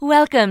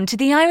Welcome to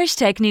the Irish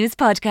Tech News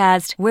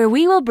Podcast, where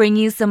we will bring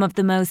you some of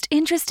the most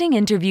interesting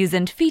interviews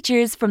and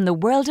features from the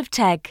world of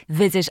tech.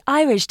 Visit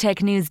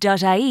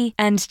irishtechnews.ie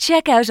and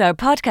check out our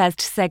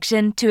podcast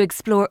section to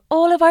explore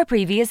all of our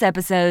previous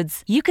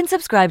episodes. You can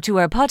subscribe to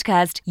our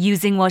podcast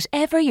using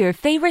whatever your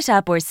favourite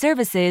app or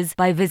service is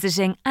by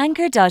visiting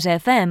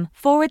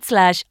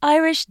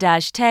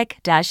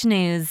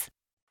anchor.fm/Irish-Tech-News.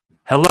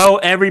 Hello,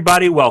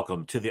 everybody.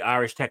 Welcome to the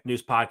Irish Tech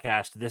News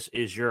Podcast. This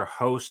is your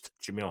host,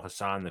 Jamil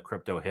Hasan, the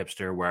crypto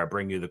hipster, where I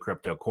bring you the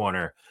Crypto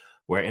Corner,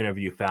 where I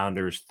interview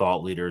founders,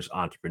 thought leaders,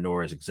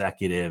 entrepreneurs,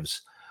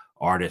 executives,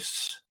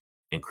 artists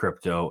in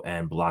crypto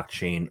and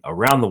blockchain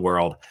around the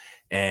world.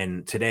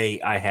 And today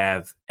I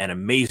have an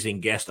amazing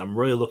guest. I'm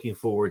really looking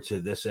forward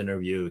to this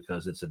interview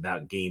because it's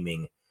about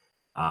gaming.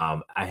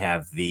 I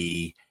have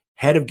the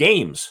head of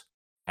games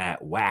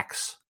at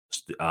WAX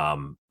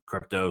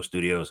Crypto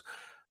Studios,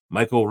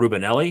 Michael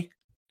Rubinelli,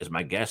 is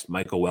my guest.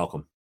 Michael,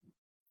 welcome.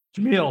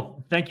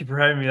 Jamil, thank you for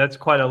having me. That's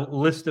quite a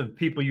list of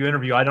people you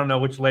interview. I don't know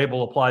which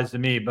label applies to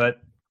me,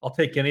 but I'll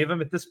take any of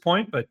them at this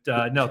point. But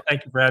no,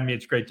 thank you for having me.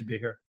 It's great to be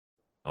here.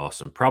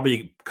 Awesome. Probably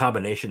a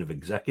combination of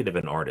executive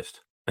and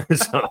artist.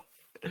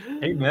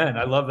 Amen.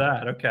 I love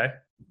that. Okay.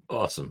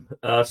 Awesome.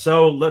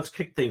 So let's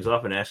kick things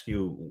off and ask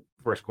you,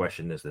 first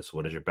question is this: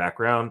 what is your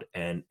background,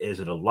 and is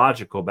it a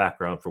logical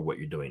background for what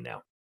you're doing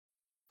now?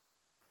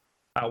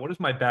 What is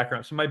my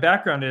background? So my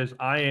background is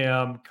I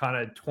am kind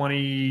of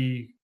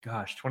 20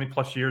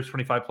 plus years,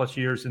 25 plus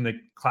years in the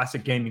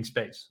classic gaming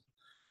space.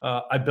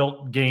 I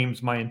built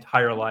games my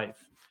entire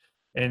life.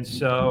 And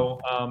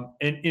so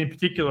in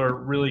particular,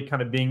 really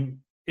kind of being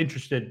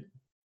interested,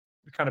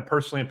 kind of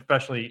personally and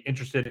professionally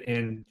interested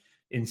in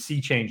sea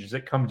changes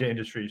that come to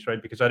industries,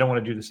 right? Because I don't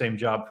want to do the same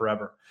job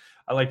forever.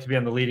 I like to be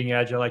on the leading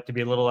edge. I like to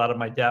be a little out of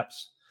my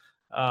depths.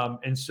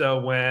 And so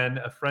when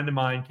a friend of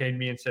mine came to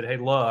me and said, hey,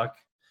 look,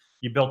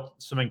 you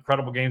built some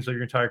incredible games of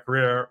your entire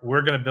career.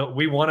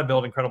 We want to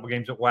build incredible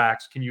games at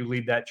WAX. Can you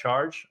lead that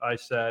charge? I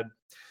said,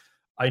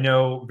 I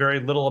know very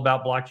little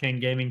about blockchain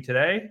gaming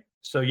today.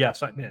 So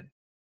yes, I'm in.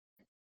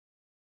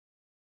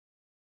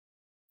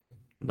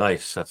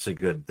 Nice. That's a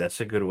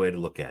good way to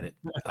look at it.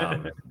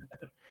 A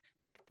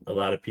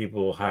lot of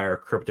people hire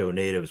crypto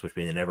natives, which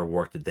means they never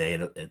worked a day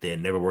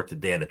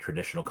in a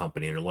traditional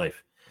company in their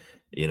life.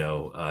 For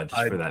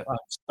that.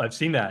 I've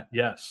seen that.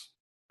 Yes.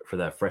 For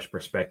that fresh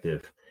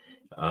perspective.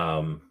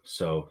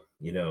 So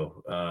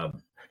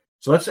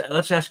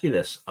let's ask you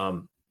this.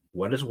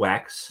 What is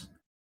WAX,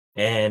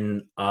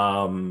 and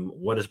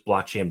what is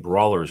Blockchain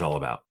Brawlers all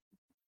about?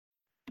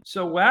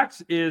 So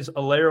WAX is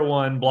a layer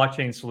one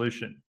blockchain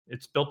solution.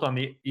 It's built on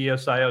the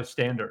EOSIO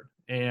standard,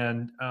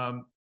 and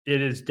it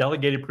is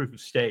delegated proof of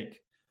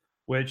stake,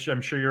 which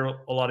I'm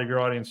sure a lot of your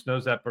audience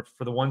knows that, but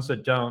for the ones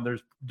that don't,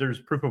 there's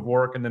proof of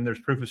work, and then there's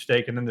proof of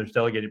stake, and then there's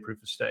delegated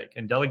proof of stake.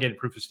 And delegated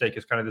proof of stake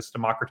is kind of this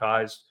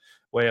democratized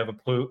way of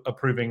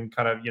approving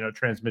kind of,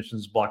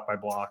 transmissions block by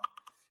block.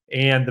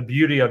 And the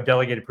beauty of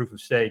delegated proof of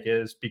stake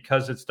is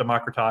because it's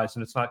democratized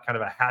and it's not kind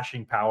of a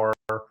hashing power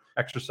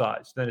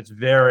exercise, then it's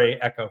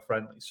very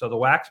eco-friendly. So the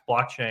WAX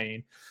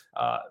blockchain,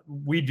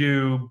 we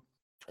do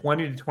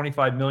 20 to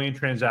 25 million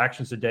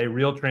transactions a day,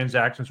 real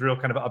transactions, real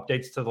kind of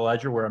updates to the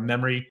ledger where the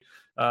memory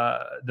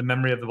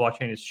of the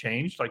blockchain has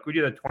changed. Like we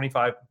do that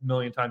 25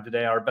 million times a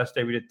day. Our best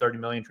day, we did 30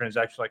 million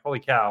transactions. Like, holy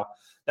cow,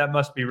 that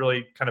must be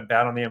really kind of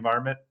bad on the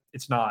environment.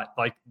 It's not.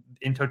 Like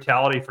in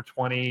totality for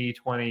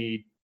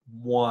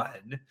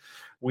 2021,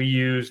 we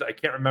used, I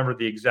can't remember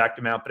the exact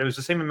amount, but it was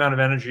the same amount of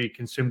energy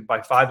consumed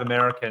by 5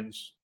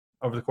 Americans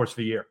over the course of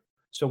a year.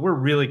 So we're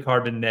really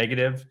carbon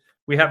negative.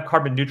 We have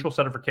carbon neutral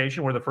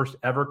certification. We're the first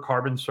ever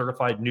carbon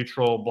certified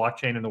neutral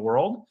blockchain in the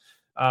world.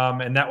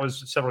 And that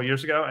was several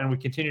years ago. And we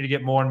continue to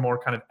get more and more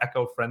kind of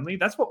eco-friendly.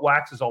 That's what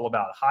WAX is all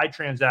about. High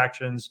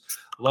transactions,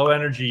 low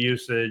energy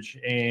usage.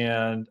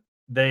 And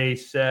they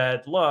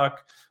said,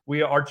 look,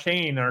 our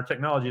chain and our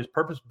technology is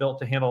purpose built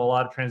to handle a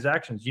lot of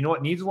transactions. You know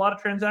what needs a lot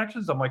of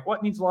transactions? I'm like,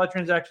 what needs a lot of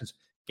transactions?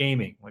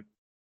 Gaming. Like,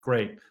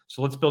 great.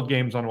 So let's build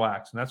games on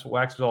WAX. And that's what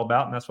WAX is all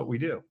about. And that's what we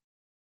do.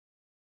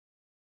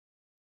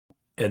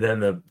 And then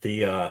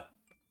the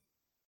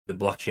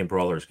Blockchain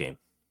Brawlers game.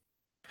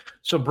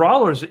 So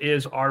Brawlers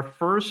is our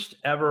first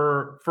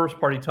ever first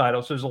party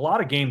title. So there's a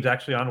lot of games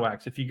actually on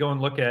WAX. If you go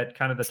and look at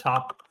kind of the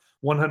top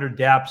 100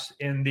 dApps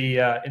in the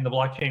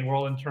blockchain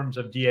world in terms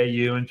of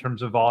DAU, in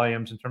terms of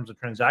volumes, in terms of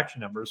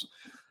transaction numbers,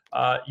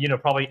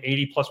 probably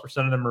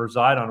 80+% of them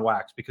reside on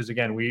WAX because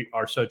again, we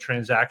are so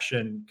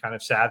transaction kind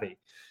of savvy.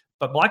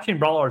 But Blockchain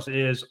Brawlers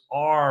is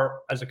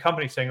as a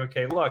company saying,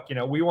 okay, look,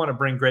 we want to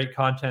bring great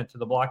content to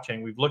the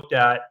blockchain. We've looked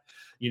at,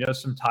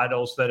 some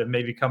titles that have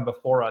maybe come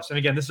before us. And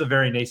again, this is a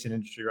very nascent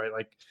industry, right?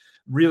 Like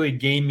really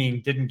gaming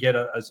didn't get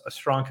a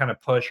strong kind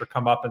of push or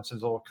come up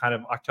until kind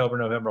of October,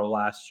 November of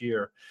last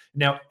year.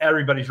 Now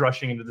everybody's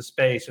rushing into the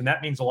space. And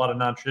that means a lot of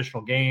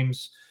non-traditional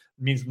games.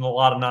 It means a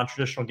lot of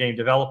non-traditional game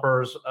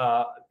developers.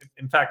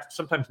 In fact,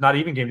 sometimes not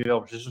even game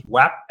developers, it's just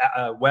web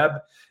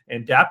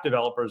and dApp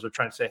developers are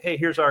trying to say, hey,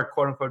 here's our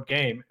quote unquote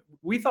game.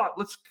 We thought,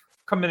 let's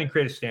come in and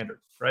create a standard,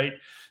 right?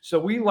 So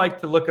we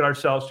like to look at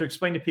ourselves to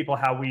explain to people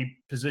how we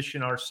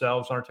position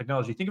ourselves on our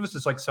technology. Think of us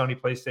as like Sony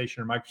PlayStation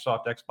or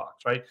Microsoft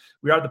Xbox, right?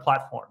 We are the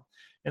platform.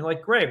 And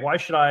like, great, why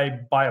should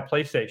I buy a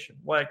PlayStation?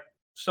 Like,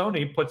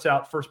 Sony puts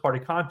out first-party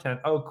content.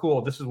 Oh,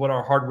 cool, this is what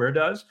our hardware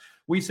does.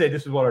 We say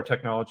this is what our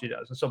technology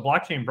does. And so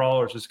Blockchain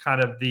Brawlers is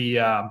kind of the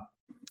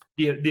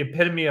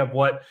epitome of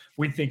what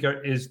we think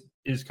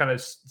is kind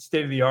of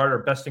state-of-the-art or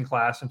best in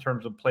class in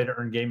terms of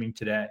play-to-earn gaming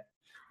today,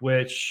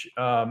 which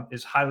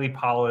is highly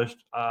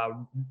polished,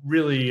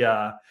 really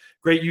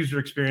great user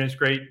experience,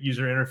 great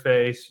user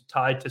interface,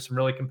 tied to some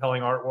really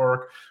compelling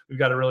artwork. We've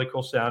got a really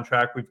cool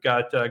soundtrack. We've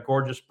got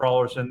gorgeous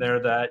brawlers in there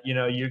that,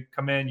 you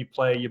come in, you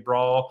play, you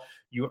brawl,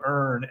 you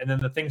earn, and then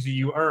the things that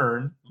you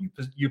earn,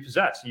 you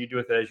possess, and you do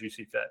with it as you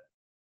see fit.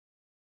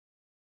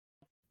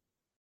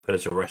 But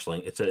it's a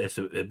wrestling.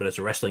 But it's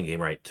a wrestling game,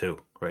 right? Too,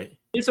 right?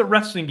 It's a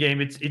wrestling game.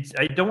 It's.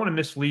 I don't want to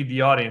mislead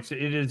the audience.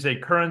 It is a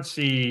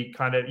currency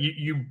kind of.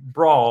 You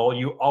brawl.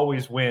 You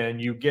always win.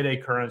 You get a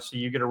currency.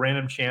 You get a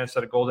random chance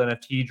at a gold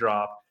NFT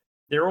drop.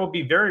 There will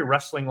be very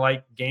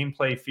wrestling-like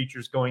gameplay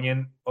features going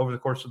in over the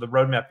course of the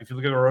roadmap. If you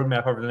look at our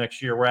roadmap over the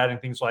next year, we're adding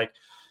things like,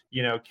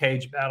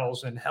 cage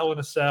battles and Hell in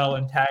a Cell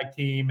and tag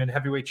team and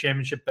heavyweight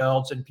championship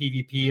belts and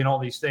PvP and all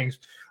these things.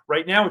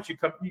 Right now, you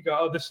go,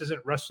 oh, this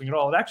isn't wrestling at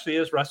all. It actually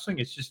is wrestling.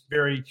 It's just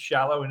very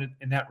shallow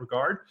in that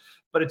regard,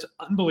 but it's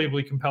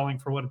unbelievably compelling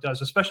for what it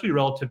does, especially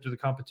relative to the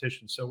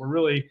competition. So we're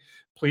really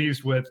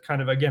pleased with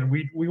kind of, again,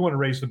 we want to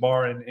raise the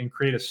bar and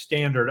create a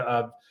standard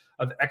of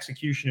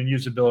execution and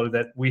usability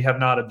that we have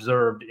not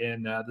observed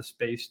in the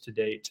space to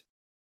date.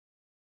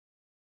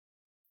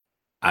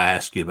 I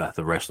ask you about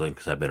the wrestling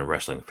because I've been a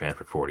wrestling fan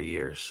for 40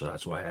 years. So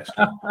that's why I asked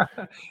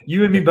you.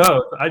 You and me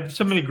both. I have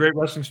so many great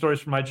wrestling stories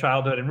from my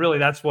childhood. And really,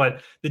 that's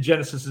what the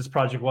genesis of this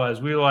project was.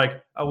 We were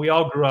like, we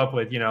all grew up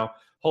with,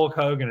 Hulk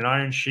Hogan and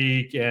Iron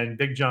Sheik and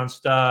Big John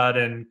Studd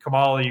and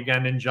Kamala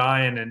Ugandan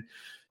Giant and,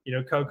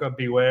 Coco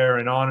Beware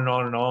and on and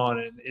on and on.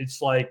 And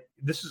it's like,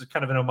 this is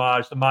kind of an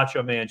homage to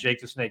Macho Man,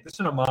 Jake the Snake. This is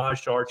an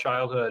homage to our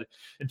childhood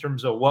in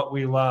terms of what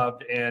we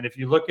loved. And if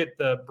you look at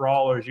the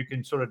brawlers, you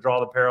can sort of draw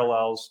the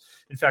parallels.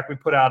 In fact, we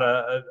put out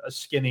a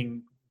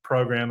skinning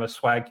program, a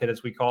swag kit,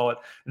 as we call it.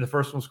 And the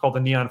first one was called the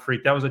Neon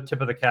Freak. That was a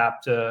tip of the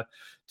cap to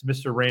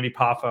Mr. Randy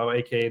Poffo,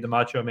 aka the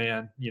Macho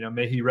Man.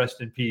 May he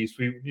rest in peace.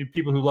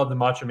 People who love the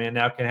Macho Man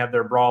now can have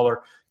their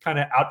brawler kind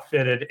of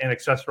outfitted and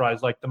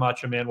accessorized like the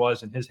Macho Man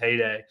was in his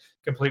heyday,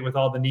 complete with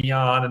all the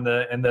neon and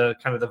the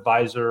kind of the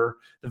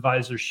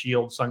visor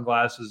shield,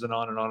 sunglasses, and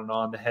on and on and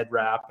on, the head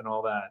wrap and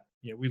all that.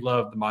 We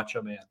love the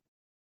Macho Man.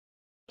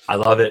 I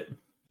love it.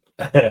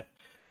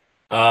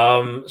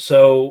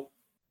 So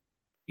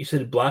you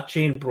said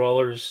Blockchain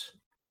Brawlers.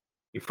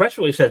 Your press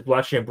release says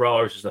Blockchain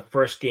Brawlers is the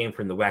first game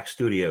from the WAX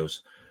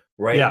Studios,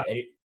 right?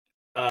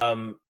 Yeah.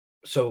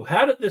 So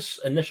how did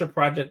this initial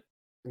project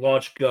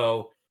launch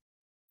go?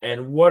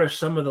 And what are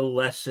some of the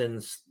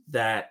lessons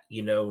that,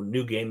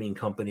 new gaming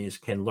companies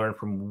can learn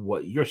from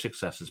what your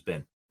success has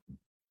been?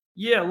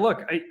 Yeah,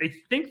 look, I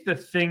think the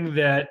thing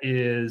that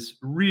is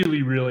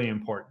really, really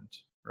important,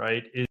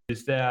 right,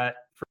 is that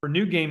for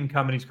new gaming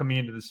companies coming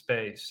into the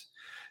space,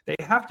 they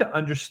have to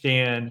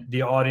understand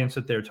the audience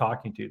that they're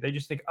talking to. They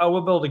just think, oh,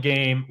 we'll build a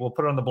game, we'll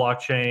put it on the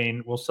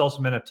blockchain, we'll sell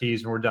some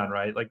NFTs, and we're done,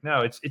 right? Like,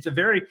 no,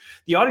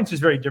 the audience is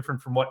very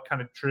different from what kind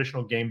of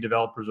traditional game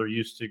developers are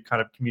used to kind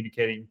of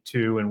communicating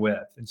to and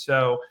with. And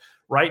so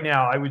right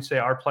now, I would say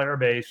our player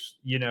base,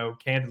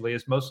 candidly,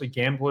 is mostly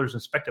gamblers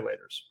and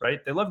speculators, right?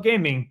 They love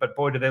gaming, but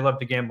boy, do they love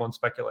to gamble and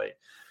speculate.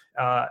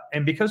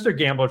 And because they're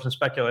gamblers and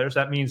speculators,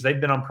 that means they've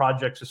been on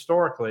projects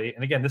historically.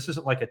 And again, this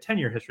isn't like a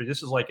 10-year history.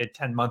 This is like a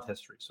 10-month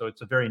history. So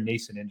it's a very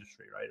nascent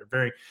industry, right? A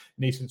very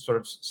nascent sort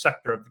of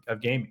sector of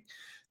gaming.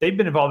 They've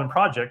been involved in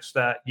projects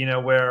that,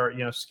 where,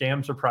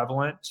 scams are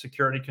prevalent,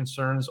 security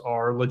concerns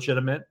are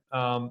legitimate,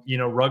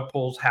 rug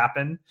pulls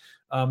happen.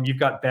 You've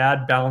got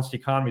bad balanced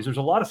economies. There's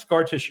a lot of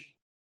scar tissue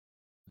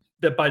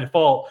that by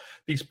default,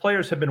 these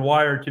players have been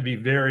wired to be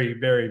very,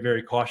 very,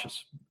 very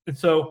cautious. And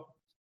so,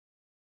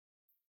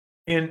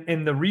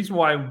 And the reason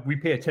why we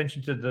pay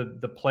attention to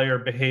the player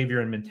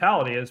behavior and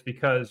mentality is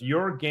because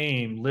your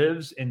game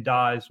lives and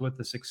dies with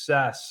the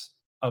success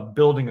of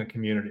building a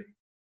community,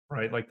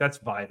 right? Like, that's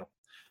vital.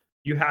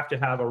 You have to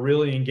have a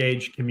really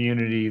engaged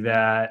community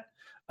that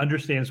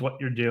understands what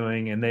you're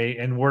doing,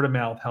 and word of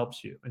mouth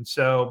helps you. And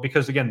so,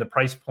 because again, the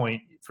price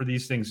point for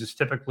these things is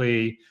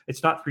typically,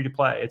 it's not free to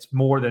play. It's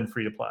more than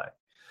free to play.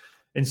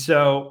 And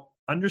so,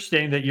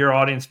 understanding that your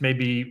audience may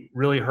be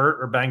really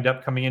hurt or banged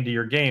up coming into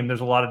your game,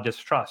 there's a lot of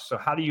distrust. So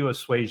how do you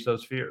assuage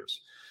those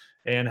fears?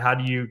 And how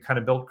do you kind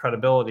of build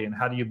credibility? And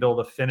how do you build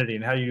affinity?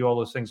 And how do you do all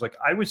those things? Like,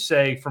 I would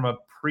say from a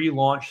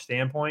pre-launch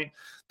standpoint,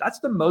 that's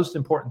the most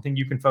important thing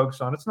you can focus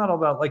on. It's not all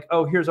about like,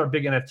 oh, here's our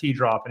big NFT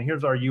drop and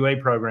here's our UA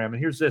program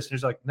and here's this. And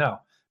here's like, no,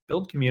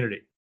 build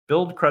community,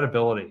 build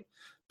credibility,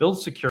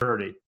 build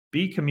security,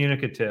 be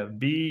communicative,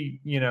 be,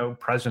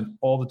 present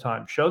all the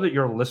time. Show that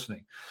you're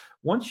listening.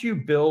 Once you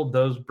build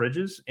those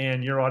bridges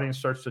and your audience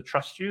starts to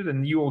trust you,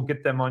 then you will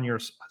get them on your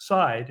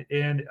side.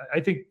 And I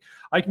think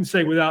I can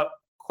say without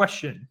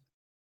question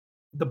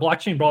the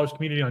Blockchain Brawlers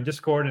community on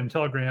Discord and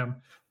Telegram,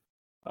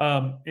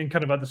 and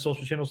kind of other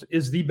social channels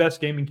is the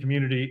best gaming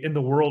community in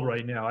the world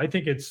right now. I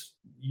think it's,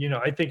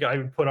 I think I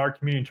would put our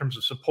community in terms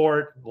of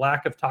support,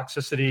 lack of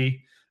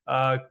toxicity,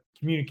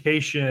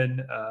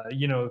 communication,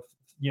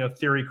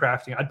 theory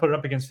crafting. I'd put it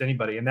up against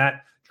anybody, and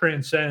that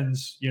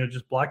transcends,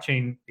 just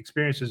blockchain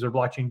experiences or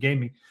blockchain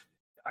gaming.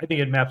 I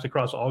think it maps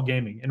across all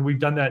gaming, and we've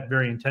done that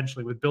very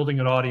intentionally with building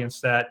an audience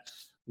that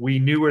we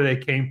knew where they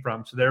came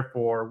from. So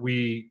therefore,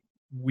 we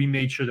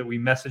made sure that we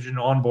messaged and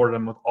onboarded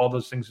them with all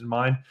those things in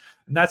mind.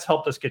 And that's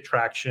helped us get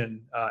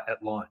traction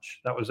at launch.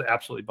 That was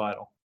absolutely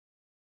vital.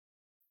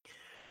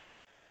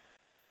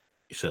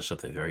 You said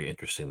something very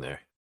interesting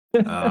there.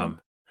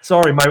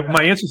 Sorry,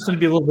 my answer's going to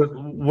be a little bit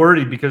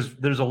wordy because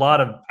there's a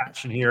lot of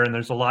passion here and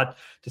there's a lot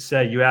to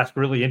say. You ask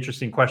really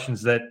interesting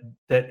questions that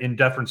in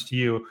deference to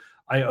you,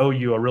 I owe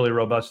you a really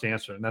robust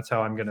answer. And that's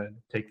how I'm going to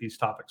take these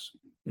topics.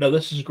 No,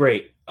 this is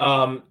great.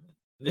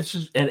 This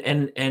is,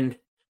 and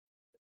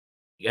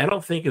I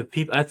don't think of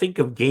people, I think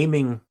of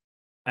gaming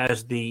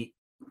as the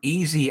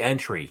easy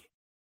entry,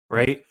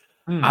 right?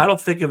 I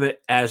don't think of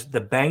it as the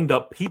banged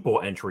up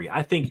people entry.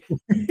 I think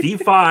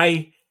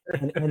DeFi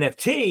and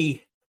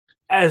NFT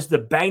as the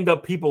banged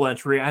up people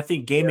entry. I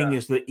think gaming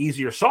is the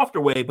easier,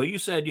 softer way, but you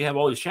said you have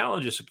all these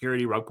challenges,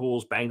 security, rug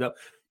pulls, banged up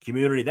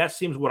community. That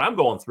seems what I'm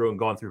going through and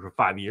gone through for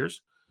 5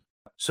 years.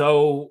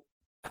 So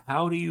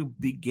how do you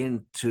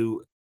begin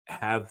to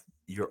have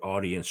your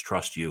audience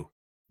trust you?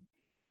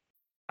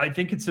 I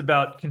think it's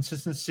about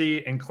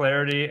consistency and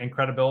clarity and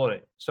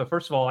credibility. So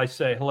first of all, I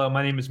say, hello,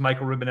 my name is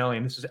Michael Rubinelli,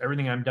 and this is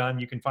everything I've done.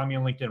 You can find me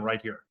on LinkedIn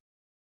right here.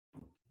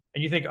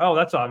 And you think, oh,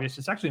 that's obvious.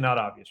 It's actually not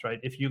obvious, right?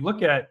 If you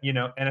look at,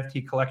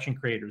 NFT collection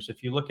creators,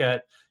 if you look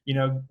at,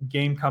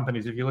 game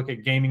companies, if you look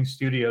at gaming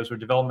studios or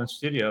development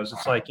studios,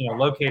 it's like,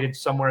 located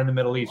somewhere in the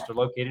Middle East or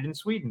located in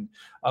Sweden,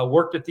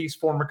 worked at these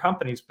former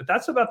companies. But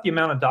that's about the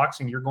amount of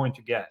doxing you're going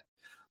to get.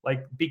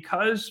 Like,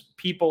 because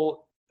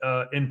people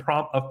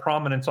of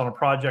prominence on a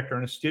project or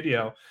in a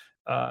studio,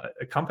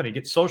 a company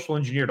gets social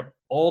engineered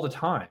all the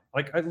time.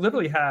 Like, I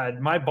literally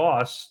had my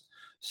boss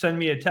send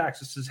me a text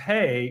that says,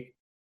 hey,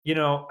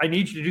 I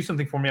need you to do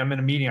something for me. I'm in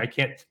a meeting. I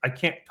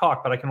can't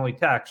talk, but I can only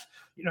text.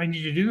 I need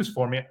you to do this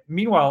for me.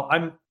 Meanwhile,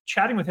 I'm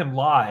chatting with him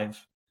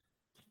live,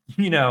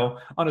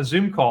 on a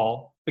Zoom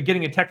call, but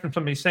getting a text from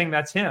somebody saying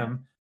that's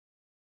him.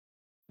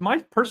 My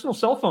personal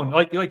cell phone,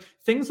 like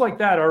things like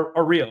that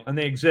are real and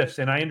they exist.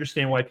 And I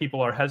understand why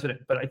people are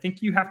hesitant, but I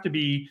think you have to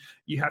be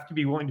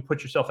willing to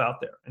put yourself out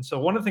there. And so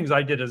one of the things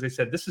I did is I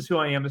said, this is who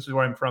I am, this is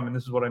where I'm from, and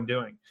this is what I'm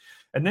doing.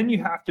 And then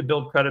you have to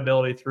build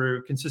credibility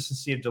through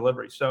consistency of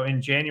delivery. So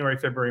in January,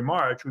 February,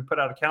 March, we put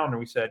out a calendar.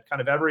 We said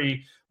kind of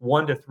every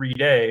 1 to 3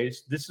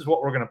 days, this is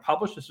what we're going to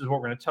publish. This is what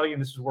we're going to tell you.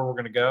 And this is where we're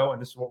going to go.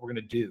 And this is what we're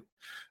going to do.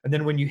 And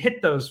then when you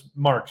hit those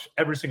marks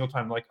every single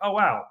time, like, oh,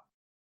 wow,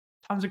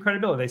 tons of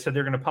credibility. They said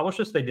they're going to publish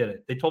this. They did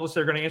it. They told us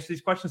they're going to answer these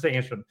questions. They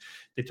answered them.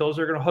 They told us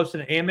they're going to host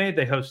an AMA.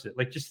 They hosted it.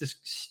 Like, just this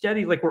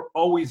steady, like, we're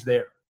always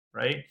there,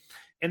 right?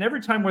 And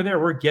every time we're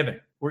there, we're giving.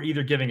 We're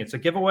either giving it's a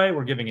giveaway,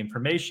 we're giving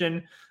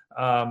information,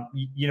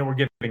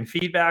 we're giving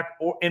feedback,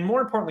 and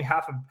more importantly,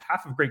 half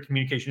of great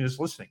communication is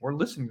listening. We're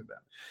listening to them.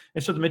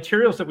 And so the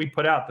materials that we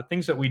put out, the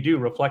things that we do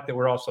reflect that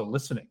we're also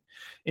listening.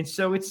 And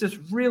so it's this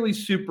really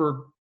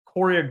super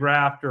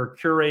choreographed or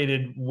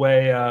curated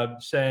way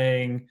of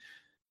saying,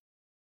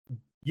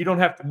 you don't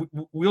have to,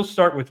 we'll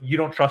start with, you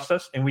don't trust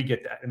us, and we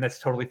get that. And that's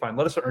totally fine.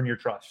 Let us earn your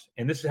trust.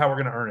 And this is how we're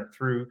going to earn it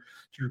through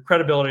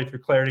credibility, through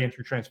clarity, and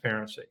through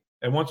transparency.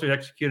 And once we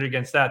executed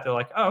against that, they're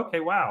like, oh, okay,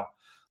 wow.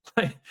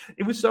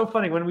 It was so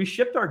funny. When we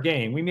shipped our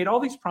game, we made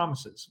all these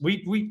promises.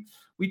 We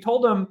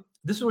told them,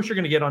 this is what you're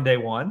going to get on day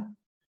one,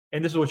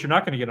 and this is what you're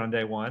not going to get on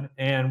day one.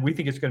 And we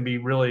think it's going to be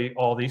really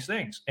all these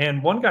things.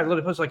 And one guy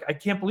literally was like, I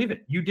can't believe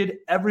it. You did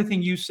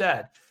everything you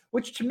said,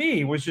 which to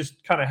me was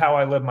just kind of how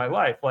I live my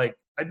life. Like,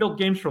 I build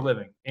games for a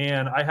living,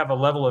 and I have a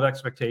level of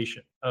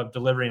expectation of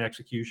delivery and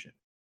execution.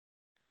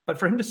 But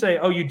for him to say,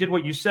 oh, you did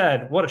what you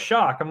said, what a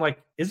shock. I'm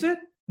like, is it?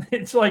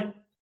 It's like,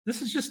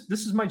 this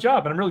is my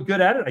job, and I'm really good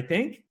at it, I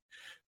think.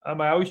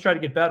 I always try to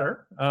get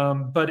better.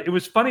 But it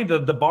was funny, the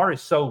bar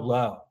is so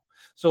low.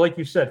 So like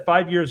you said,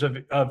 5 years of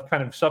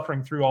kind of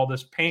suffering through all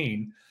this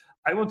pain.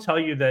 I will tell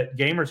you that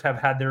gamers have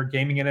had their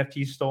gaming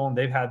NFTs stolen.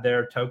 They've had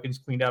their tokens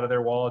cleaned out of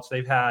their wallets.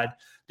 They've had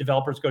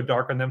developers go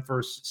dark on them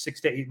for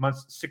 6 to 8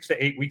 months, 6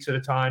 to 8 weeks at a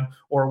time,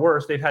 or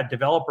worse. They've had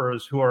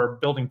developers who are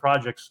building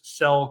projects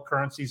sell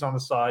currencies on the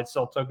side,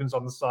 sell tokens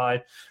on the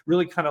side,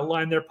 really kind of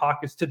line their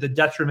pockets to the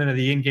detriment of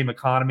the in-game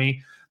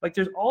economy. Like,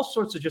 there's all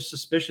sorts of just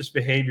suspicious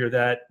behavior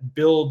that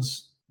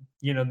builds,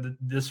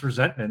 this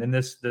resentment and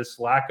this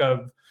lack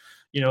of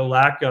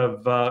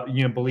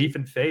belief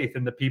and faith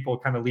in the people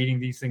kind of leading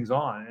these things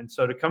on. And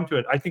so to come to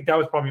it, I think that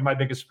was probably my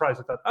biggest surprise.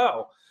 I thought,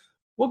 oh,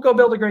 we'll go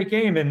build a great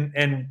game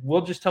and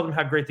we'll just tell them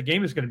how great the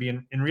game is going to be.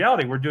 In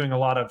reality, we're doing a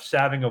lot of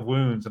salving of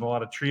wounds and a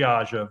lot of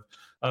triage of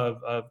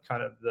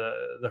kind of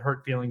the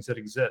hurt feelings that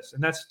exist.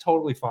 And that's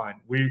totally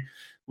fine.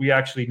 We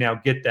actually now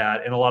get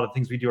that. And a lot of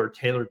things we do are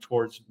tailored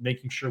towards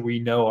making sure we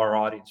know our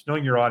audience.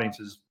 Knowing your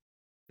audience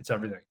it's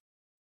everything.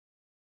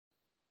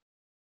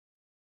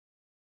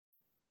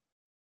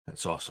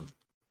 That's awesome.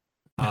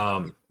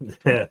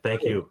 Yeah,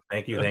 thank you.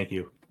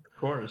 Of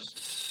course.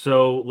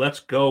 So let's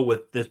go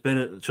with this.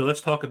 So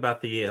let's talk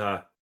about the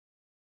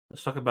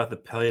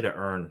play to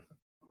earn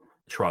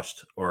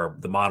trust, or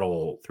the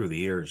model through the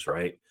years,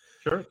 right?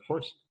 Sure, of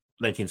course.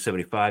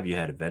 1975, you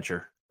had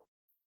Adventure.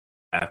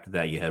 After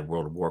that, you had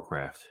World of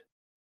Warcraft.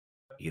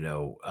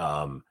 You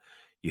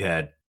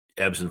had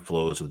ebbs and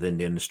flows within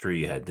the industry.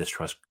 You had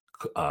distrust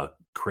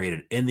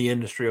created in the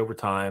industry over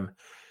time.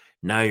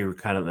 Now it's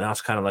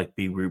kind of like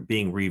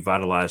being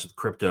revitalized with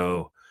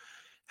crypto.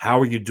 How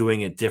are you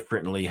doing it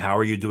differently? How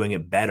are you doing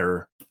it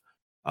better?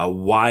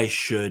 Why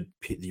should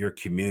your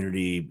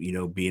community,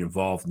 be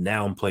involved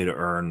now in play to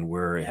earn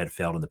where it had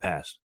failed in the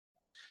past?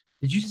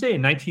 Did you say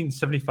in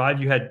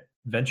 1975 you had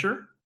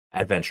Venture?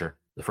 Adventure.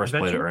 The first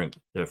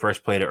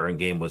play to earn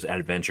game was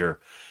Adventure,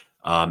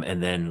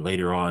 and then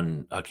later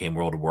on came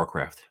World of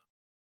Warcraft.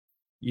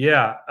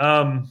 Yeah,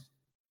 I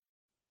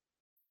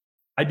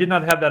did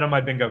not have that on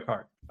my bingo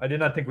card. I did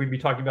not think we'd be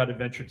talking about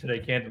Adventure today,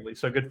 candidly.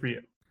 So good for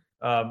you.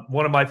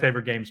 One of my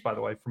favorite games, by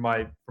the way, from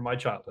my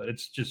childhood.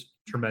 It's just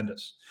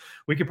tremendous.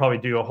 We could probably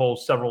do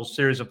several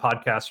series of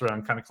podcasts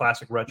around kind of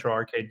classic retro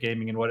arcade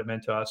gaming and what it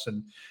meant to us,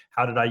 and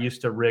how did I used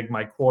to rig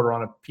my quarter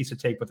on a piece of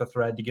tape with a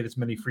thread to get as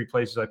many free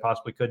plays as I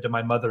possibly could, to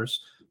my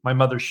mother's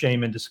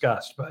shame and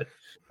disgust. But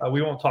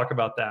we won't talk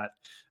about that.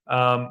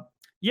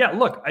 Yeah,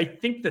 look, I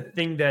think the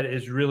thing that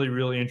is really,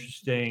 really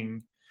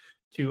interesting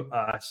to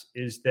us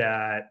is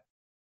that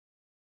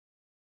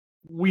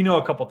we know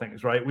a couple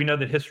things, right? We know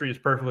that history is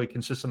perfectly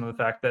consistent on the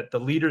fact that the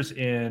leaders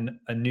in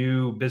a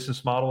new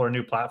business model or a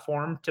new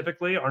platform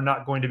typically are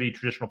not going to be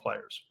traditional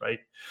players, right?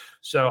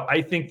 So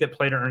I think that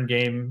play to earn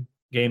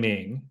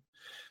gaming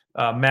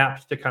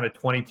mapped to kind of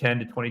 2010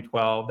 to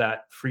 2012,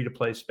 that free to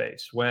play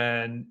space,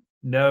 when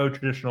no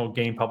traditional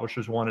game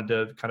publishers wanted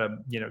to kind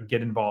of,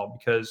 get involved,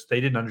 because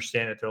they didn't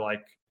understand it. They're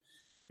like,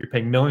 you're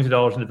paying millions of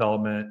dollars in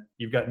development.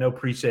 You've got no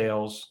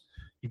pre-sales.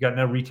 You've got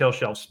no retail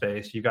shelf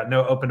space. You've got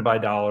no open to buy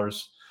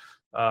dollars.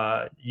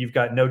 You've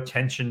got no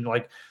tension.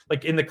 Like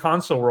in the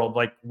console world,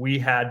 like we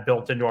had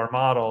built into our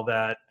model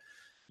that,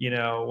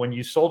 when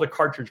you sold a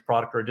cartridge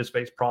product or a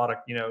disc-based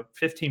product,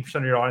 15%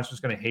 of your audience was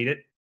going to hate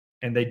it,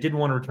 and they didn't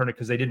want to return it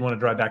because they didn't want to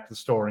drive back to the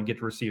store and get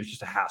to receive. It's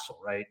just a hassle,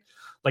 right?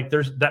 Like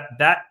there's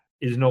that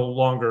is no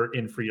longer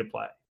in free to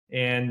play.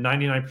 And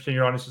 99% of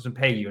your audience doesn't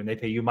pay you, and they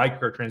pay you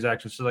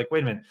microtransactions. So like,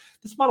 wait a minute,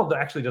 this model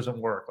actually doesn't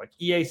work. Like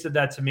EA said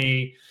that to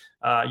me.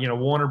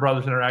 Warner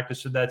Brothers Interactive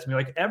said that to me.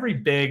 Like every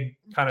big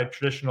kind of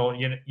traditional,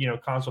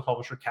 console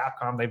publisher,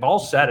 Capcom, they've all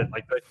said it.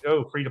 Like,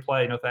 oh, free to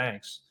play, no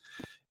thanks.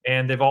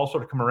 And they've all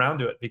sort of come around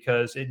to it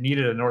because it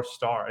needed a North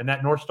Star. And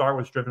that North Star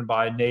was driven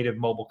by native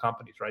mobile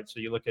companies, right? So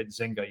you look at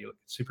Zynga, you look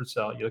at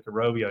Supercell, you look at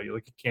Rovio, you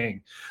look at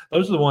King.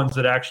 Those are the ones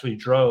that actually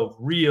drove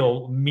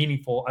real,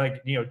 meaningful,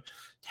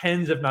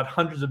 tens, if not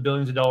hundreds of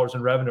billions of dollars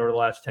in revenue over the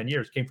last 10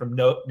 years came from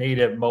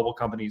native mobile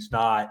companies,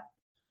 not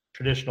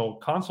traditional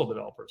console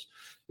developers.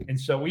 And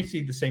so we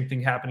see the same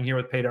thing happening here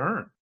with pay to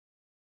earn.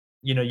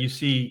 You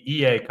see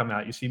EA come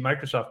out, you see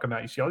Microsoft come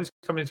out, you see all these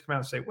companies come out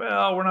and say,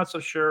 well, we're not so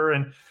sure.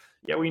 And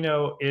yeah, we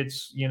know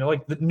it's,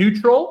 like the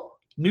neutral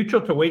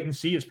to wait and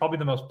see is probably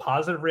the most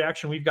positive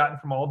reaction we've gotten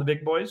from all the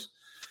big boys.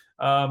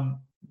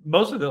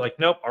 Most of them like,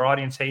 nope, our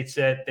audience hates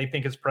it. They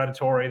think it's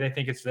predatory. They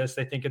think it's this.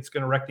 They think it's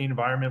going to wreck the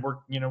environment. We're,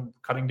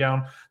 cutting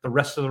down the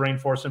rest of the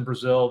rainforest in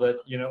Brazil. That,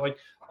 like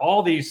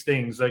all these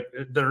things, like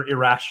they're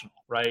irrational,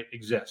 right?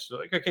 Exist. So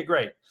like, okay,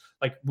 great.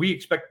 Like we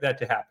expect that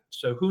to happen.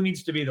 So who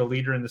needs to be the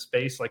leader in the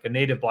space? Like a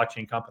native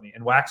blockchain company,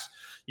 and WAX,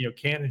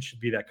 can and should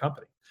be that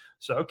company.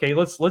 So, okay,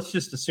 let's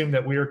just assume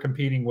that we are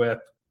competing with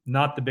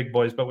not the big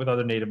boys, but with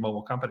other native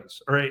mobile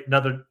companies, or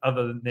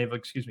other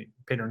native,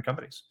 pay to earn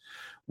companies.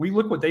 We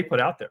look what they put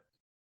out there.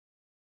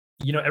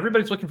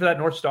 Everybody's looking for that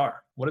North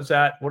Star. What is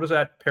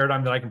that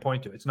paradigm that I can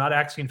point to? It's not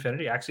Axie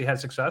Infinity. Axie had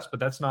success,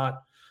 but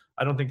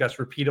I don't think that's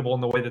repeatable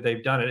in the way that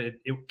they've done it.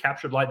 It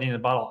captured lightning in a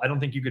bottle. I don't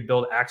think you could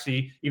build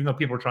Axie, even though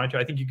people are trying to.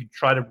 I think you could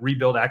try to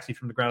rebuild Axie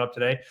from the ground up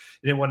today.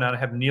 It would not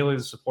have nearly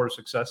the support of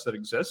success that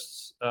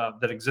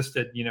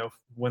existed,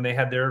 when they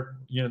had their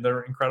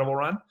incredible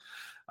run.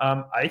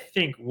 I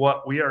think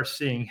what we are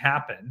seeing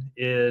happen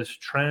is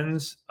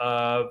trends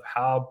of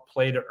how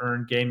play to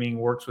earn gaming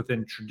works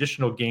within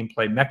traditional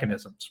gameplay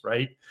mechanisms,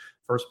 right?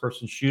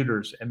 First-person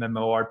shooters,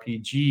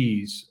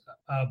 MMORPGs,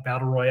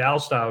 battle royale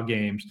style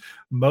games,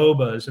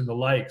 MOBAs, and the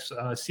likes.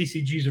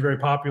 CCGs are very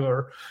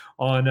popular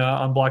on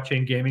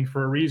blockchain gaming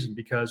for a reason,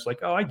 because like,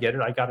 oh, I get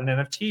it. I got an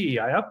NFT,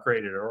 I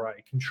upgrade it, or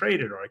I can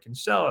trade it, or I can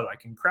sell it, I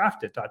can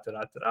craft it.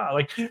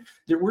 Like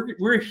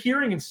we're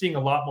hearing and seeing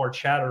a lot more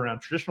chatter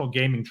around traditional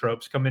gaming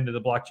tropes come into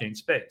the blockchain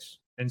space,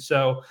 and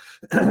so.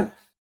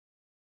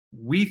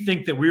 We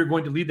think that we're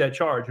going to lead that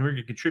charge, and we're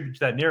going to contribute to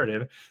that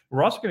narrative.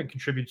 We're also going to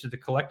contribute to the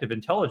collective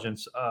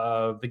intelligence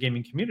of the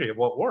gaming community of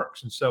what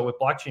works. And so with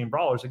blockchain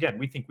brawlers, again,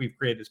 we think we've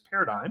created this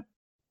paradigm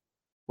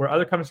where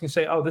other companies can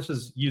say, oh, this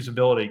is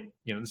usability.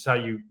 This is how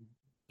you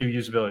do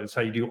usability. This is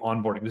how you do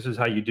onboarding. This is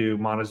how you do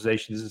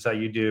monetization. This is how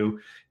you do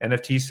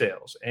NFT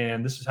sales.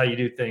 And this is how you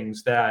do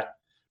things that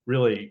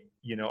really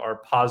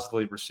are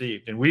positively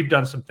received. And we've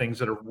done some things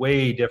that are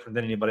way different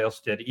than anybody else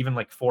did, even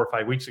like 4 or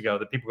 5 weeks ago,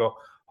 that people go,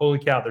 holy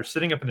cow, they're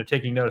sitting up and they're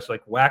taking notice,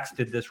 like WAX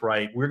did this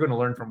right. We're going to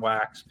learn from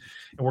WAX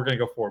and we're going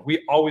to go forward.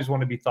 We always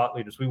want to be thought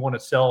leaders. We want to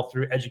sell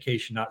through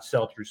education, not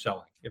sell through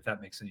selling, if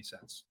that makes any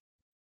sense.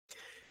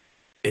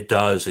 It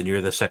does. And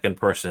you're the second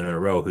person in a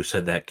row who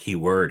said that key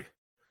word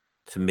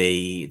to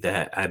me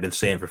that I've been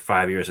saying for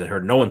 5 years and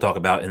heard no one talk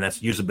about, and that's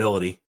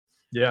usability.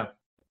 Yeah.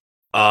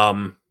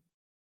 And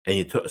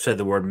you said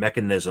the word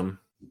mechanism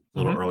a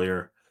little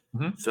earlier.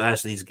 Mm-hmm. So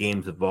as these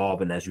games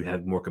evolve and as you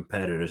have more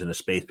competitors in the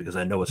space, because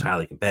I know it's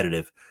highly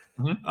competitive,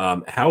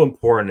 how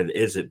important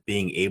is it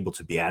being able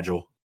to be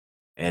agile,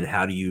 and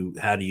how do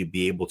you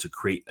be able to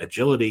create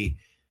agility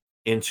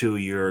into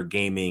your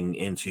gaming,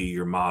 into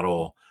your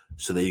model,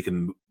 so that you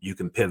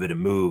can pivot and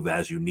move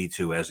as you need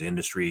to as the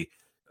industry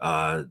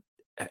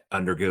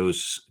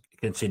undergoes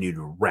continued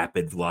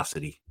rapid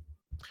velocity?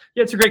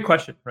 Yeah, it's a great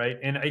question, right?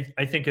 And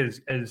I think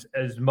as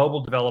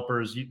mobile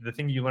developers, the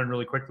thing you learn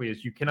really quickly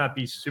is you cannot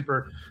be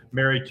super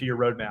married to your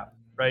roadmap,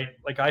 right?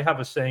 Like I have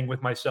a saying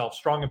with myself: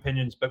 strong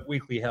opinions, but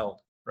weakly held,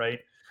 right?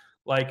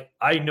 Like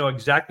I know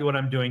exactly what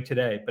I'm doing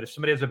today, but if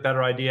somebody has a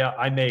better idea,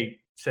 I may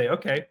say,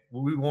 okay,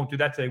 well, we won't do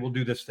that today. We'll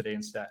do this today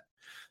instead.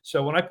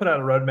 So when I put out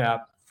a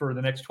roadmap for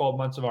the next 12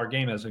 months of our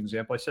game, as an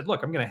example, I said,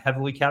 look, I'm going to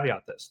heavily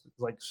caveat this.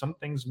 Like some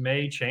things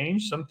may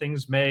change, some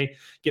things may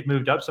get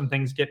moved up, some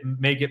things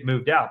may get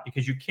moved out,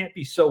 because you can't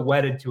be so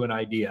wedded to an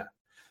idea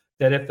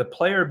that if the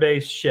player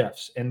base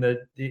shifts and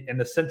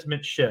the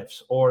sentiment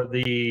shifts, or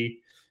the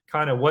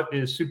kind of what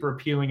is super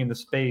appealing in the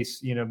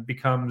space,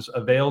 becomes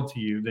availed to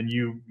you, then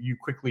you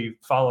quickly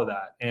follow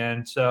that.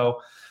 And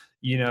so,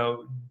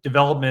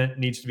 development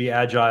needs to be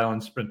agile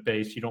and sprint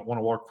based. You don't want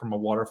to work from a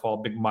waterfall,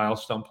 big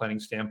milestone planning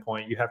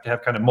standpoint. You have to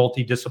have kind of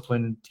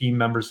multidiscipline team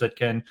members that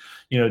can,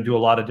 do a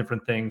lot of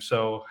different things.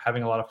 So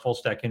having a lot of full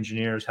stack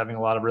engineers, having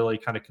a lot of really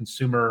kind of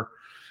consumer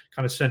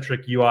kind of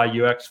centric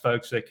UI UX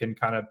folks that can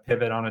kind of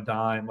pivot on a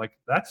dime, like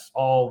that's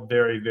all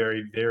very,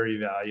 very, very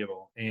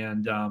valuable.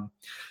 And,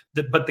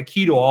 but the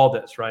key to all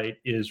this, right,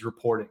 is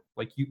reporting.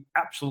 Like you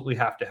absolutely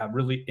have to have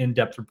really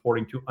in-depth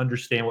reporting to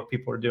understand what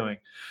people are doing.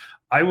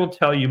 I will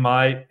tell you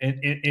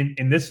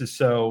and this is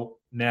so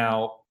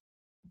now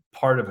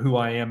part of who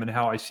I am and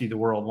how I see the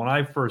world. When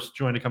I first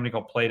joined a company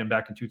called Playdom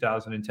back in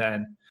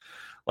 2010,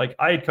 like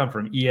I had come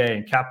from EA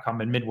and Capcom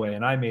and Midway,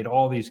 and I made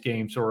all these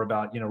games that were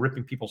about,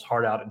 ripping people's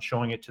heart out and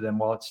showing it to them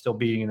while it's still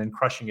beating and then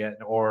crushing it.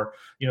 Or,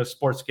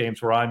 sports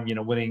games where I'm,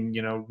 winning,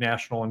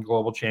 national and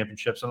global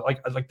championships. And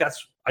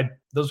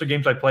those are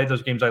games I played,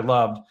 those games I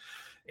loved.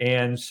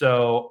 And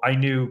so I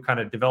knew kind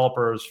of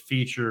developers,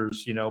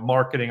 features,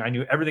 marketing. I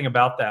knew everything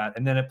about that.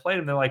 And then at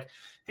Playdom, they're like,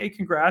 hey,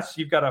 congrats,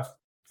 you've got a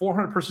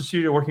 400-person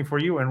studio working for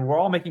you, and we're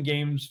all making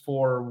games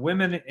for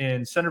women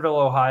in Centerville,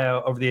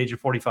 Ohio over the age of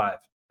 45.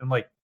 I'm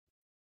like,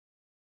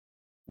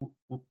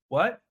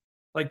 what?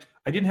 Like,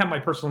 I didn't have my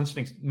personal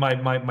instincts,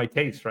 my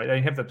taste, right? I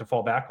didn't have that to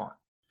fall back on,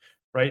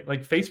 right?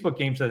 Like Facebook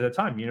games at that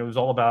time, it was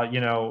all about,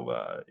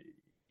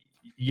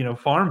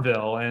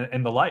 Farmville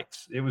and the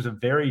likes. It was a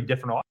very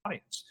different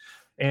audience.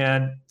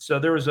 And so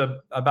there was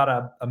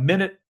about a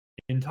minute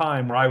in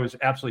time where I was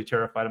absolutely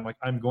terrified. I'm like,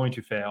 I'm going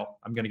to fail.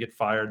 I'm going to get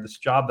fired. This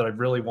job that I've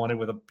really wanted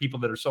with people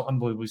that are so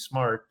unbelievably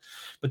smart.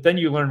 But then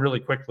you learn really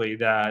quickly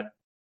that,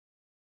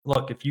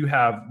 look, if you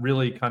have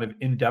really kind of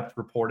in-depth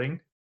reporting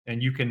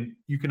and you can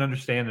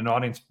understand an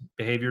audience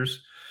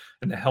behaviors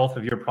and the health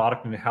of your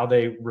product and how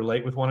they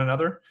relate with one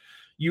another,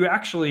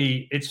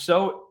 it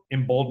so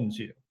emboldens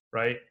you,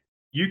 right?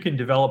 You can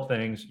develop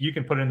things, you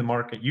can put it in the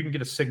market, you can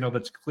get a signal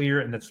that's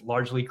clear and that's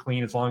largely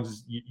clean, as long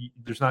as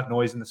there's not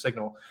noise in the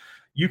signal.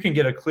 You can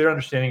get a clear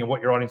understanding of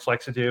what your audience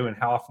likes to do and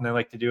how often they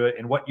like to do it,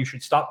 and what you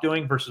should stop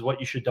doing versus what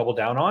you should double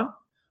down on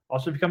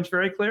also becomes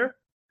very clear.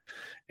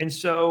 And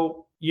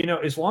so,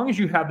 as long as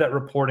you have that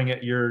reporting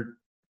at your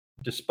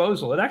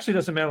disposal, it actually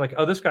doesn't matter like,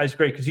 oh, this guy's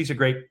great because he's a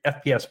great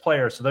FPS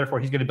player, so therefore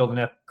he's going to build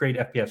a great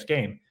FPS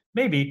game.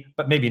 Maybe,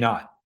 but maybe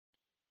not,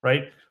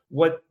 right?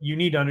 What you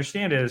need to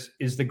understand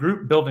is the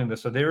group building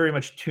this, so they're very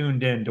much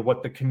tuned in to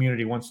what the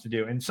community wants to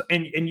do. And so,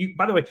 and you,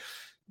 by the way,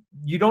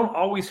 you don't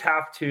always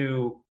have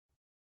to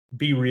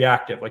be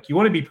reactive. Like you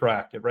want to be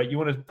proactive, right? You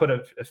want to put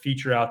a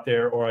feature out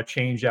there or a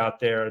change out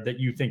there that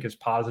you think is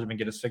positive and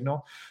get a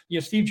signal.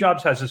 Steve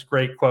Jobs has this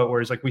great quote where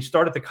he's like, we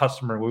start at the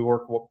customer, we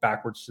work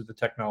backwards to the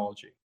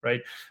technology,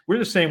 right? We're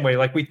the same way.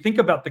 Like we think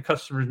about the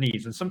customer's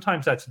needs, and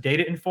sometimes that's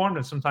data informed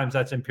and sometimes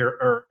that's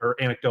or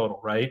anecdotal,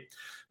 right?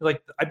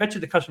 Like, I bet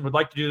you the customer would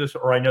like to do this,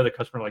 or I know the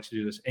customer likes to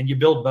do this, and you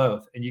build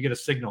both and you get a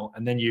signal,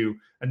 and then you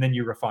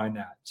refine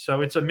that.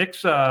 So it's a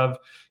mix of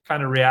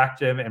kind of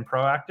reactive and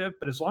proactive,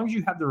 but as long as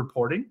you have the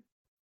reporting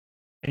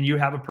and you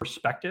have a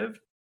perspective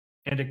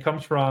and it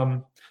comes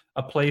from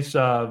a place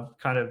of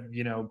kind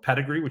of,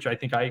 pedigree, which I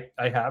think I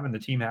have and the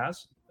team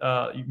has,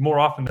 more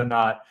often than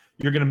not,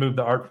 you're going to move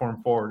the art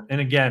form forward.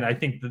 And again, I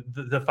think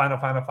the final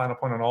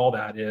point on all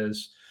that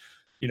is,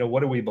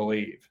 what do we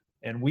believe?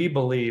 And we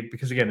believe,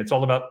 because again, it's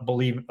all about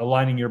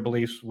aligning your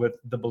beliefs with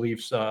the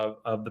beliefs of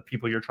the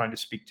people you're trying to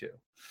speak to.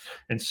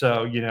 And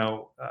so,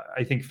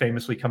 I think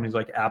famously companies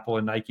like Apple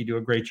and Nike do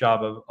a great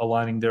job of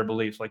aligning their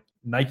beliefs. Like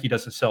Nike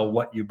doesn't sell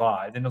what you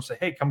buy. Then they'll say,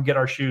 hey, come get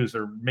our shoes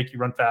or make you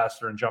run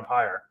faster and jump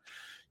higher.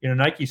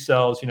 Nike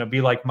sells,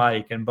 be like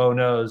Mike and Bo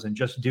Knows and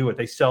just do it.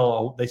 They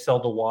sell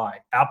the why.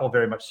 Apple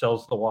very much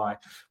sells the why.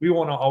 We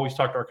want to always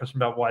talk to our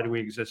customer about why do we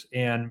exist.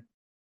 And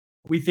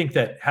we think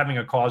that having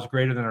a cause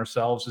greater than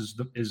ourselves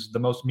is the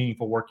most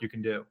meaningful work you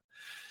can do.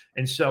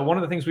 And so one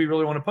of the things we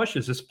really want to push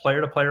is this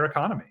player-to-player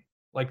economy.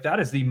 Like that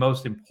is the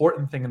most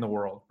important thing in the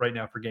world right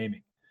now for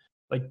gaming.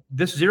 Like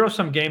this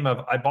zero-sum game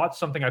of I bought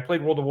something, I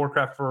played World of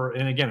Warcraft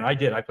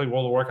I played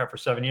World of Warcraft for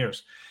 7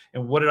 years.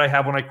 And what did I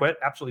have when I quit?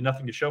 Absolutely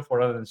nothing to show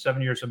for it other than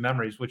 7 years of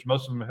memories, which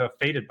most of them have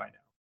faded by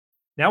now.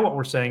 Now what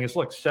we're saying is,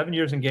 look, 7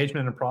 years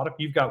engagement in a product,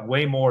 you've got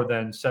way more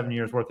than 7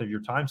 years worth of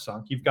your time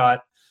sunk. You've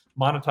got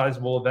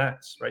monetizable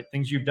events, right?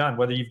 Things you've done,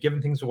 whether you've given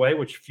things away,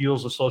 which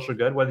fuels a social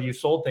good, whether you've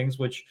sold things,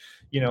 which,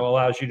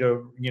 allows you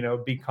to,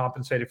 be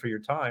compensated for your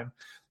time.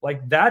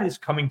 Like that is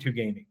coming to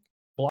gaming.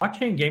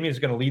 Blockchain gaming is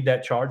going to lead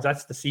that charge.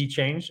 That's the sea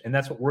change. And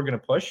that's what we're going to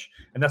push.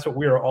 And that's what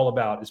we are all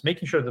about, is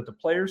making sure that the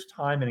players'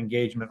 time and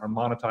engagement are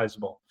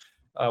monetizable,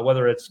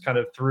 whether it's kind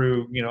of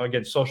through,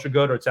 again, social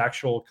good, or it's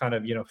actual kind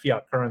of,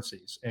 fiat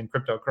currencies and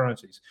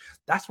cryptocurrencies.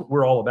 That's what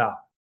we're all about.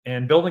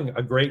 And building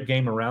a great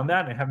game around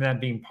that and having that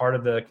being part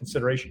of the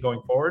consideration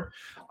going forward,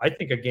 I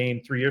think a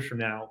game 3 years from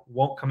now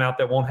won't come out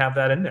that won't have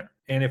that in there.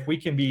 And if we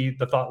can be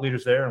the thought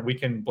leaders there and we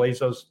can blaze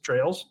those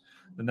trails,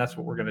 then that's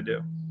what we're going to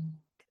do.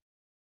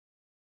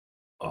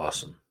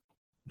 Awesome.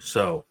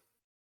 So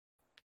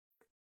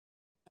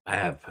I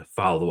have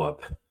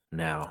follow-up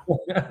now.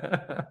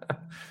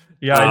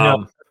 Yeah, I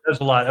know.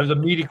 There's a lot. That was a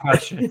meaty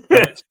question.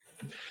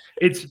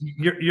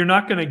 You're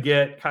not going to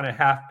get kind of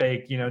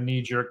half-baked,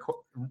 knee-jerk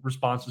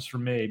responses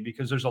from me,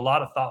 because there's a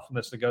lot of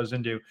thoughtfulness that goes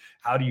into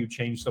how do you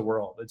change the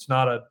world. It's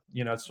not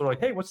it's sort of like,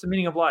 hey, what's the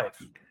meaning of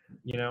life?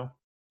 You can't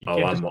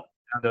just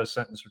down to a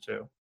sentence or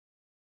two.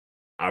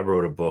 I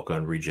wrote a book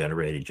on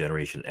regenerating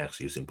Generation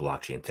X using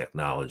blockchain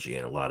technology,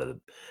 and a lot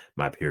of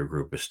my peer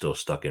group is still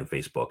stuck in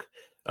Facebook.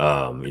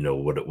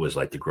 What it was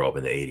like to grow up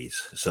in the 80s.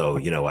 So,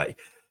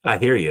 I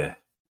hear you.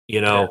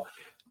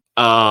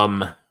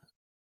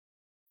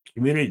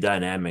 Community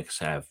dynamics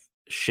have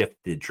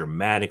shifted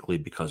dramatically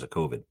because of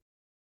COVID,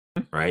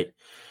 right?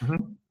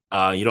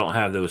 Mm-hmm. You don't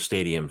have those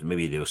stadiums.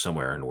 Maybe there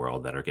somewhere in the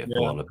world that are getting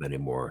filled up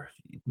anymore.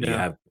 You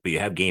have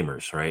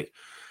gamers, right?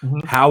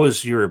 Mm-hmm. How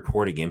is your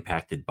reporting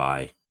impacted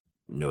by,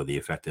 the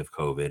effect of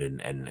COVID,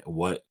 and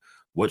what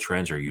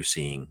trends are you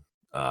seeing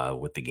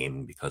with the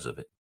gaming because of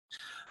it?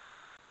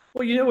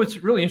 Well, what's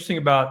really interesting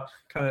about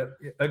kind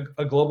of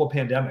a global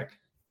pandemic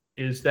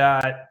is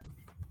that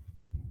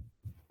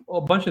a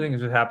bunch of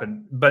things have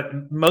happened,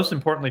 but most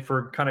importantly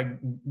for kind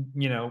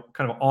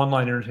of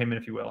online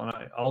entertainment, if you will, and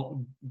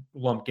I'll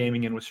lump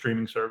gaming in with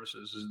streaming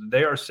services, is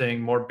they are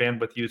seeing more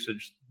bandwidth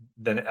usage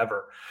than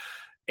ever.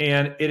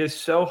 And it is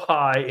so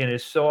high and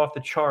is so off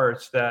the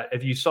charts that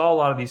if you saw a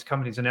lot of these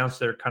companies announce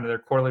their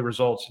quarterly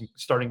results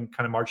starting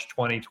kind of March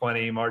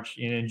 2020,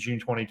 in June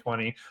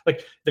 2020,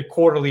 like the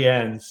quarterly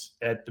ends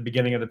at the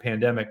beginning of the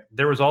pandemic,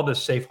 there was all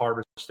this safe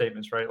harbor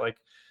statements, right? Like,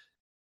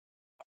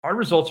 our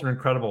results are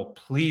incredible.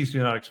 Please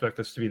do not expect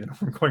this to be the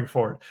norm going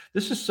forward.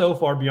 This is so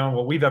far beyond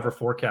what we've ever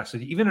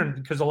forecasted,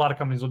 because a lot of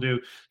companies will do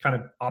kind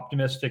of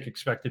optimistic,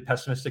 expected,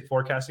 pessimistic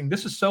forecasting.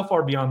 This is so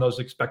far beyond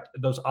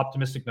those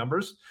optimistic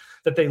numbers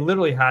that they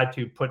literally had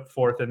to put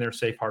forth in their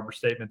safe harbor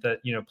statement that,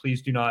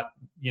 please do not,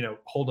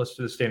 hold us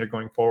to the standard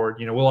going forward.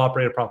 We'll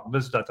operate a profitable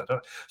business.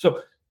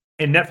 So,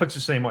 and Netflix is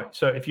the same way.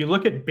 So if you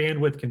look at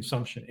bandwidth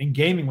consumption, and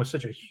gaming was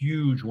such a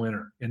huge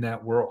winner in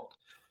that world.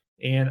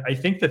 And I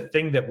think the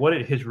thing that what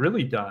it has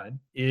really done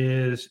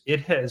is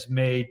it has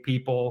made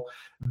people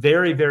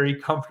very, very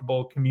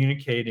comfortable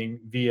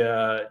communicating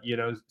via,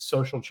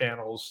 social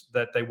channels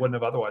that they wouldn't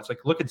have otherwise.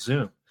 Like, look at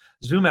Zoom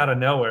out of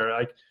nowhere.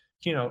 Like,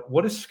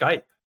 what is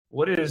Skype?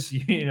 What is,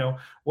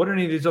 what are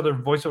any of these other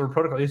voice over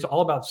protocols? It's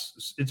all about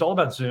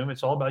Zoom.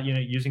 It's all about,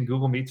 using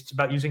Google Meets. It's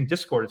about using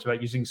Discord. It's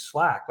about using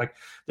Slack. Like,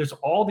 there's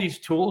all these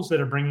tools that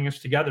are bringing us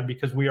together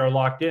because we are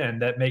locked in,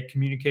 that make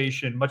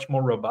communication much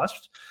more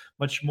robust,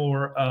 much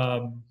more,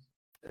 kind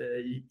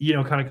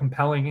of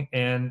compelling,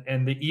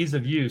 and the ease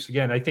of use.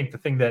 Again, I think the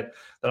thing that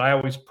I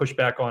always push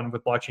back on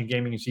with blockchain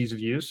gaming is ease of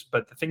use.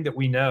 But the thing that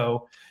we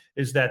know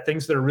is that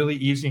things that are really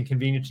easy and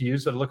convenient to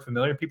use, that look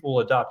familiar, people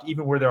will adopt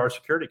even where there are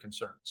security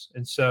concerns.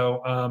 And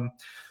so,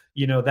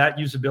 that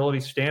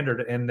usability standard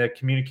and the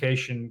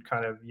communication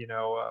kind of,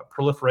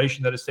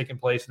 proliferation that has taken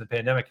place in the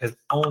pandemic has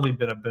only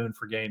been a boon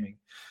for gaming.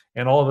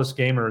 And all of us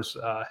gamers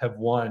have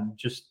won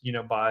just,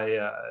 by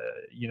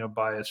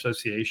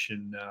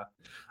association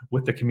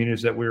with the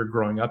communities that we're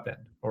growing up in,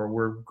 or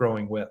we're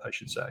growing with, I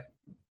should say.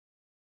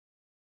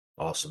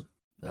 Awesome.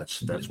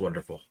 That's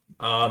wonderful.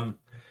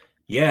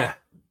 Yeah.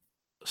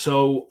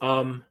 So,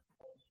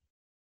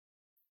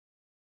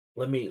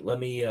 let me,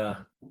 I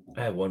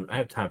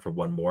have time for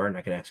one more, and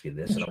I can ask you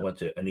this, and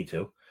I need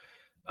to.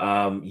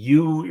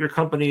 Your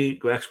company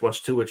WAX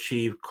wants to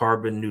achieve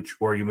carbon neutral,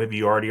 or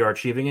you already are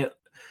achieving it,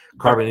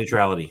 carbon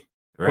neutrality,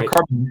 right?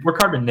 We're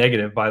carbon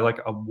negative by like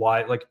a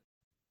wide, like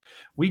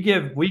we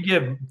give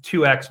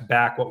 2x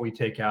back what we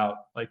take out.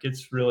 Like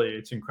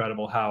it's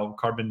incredible how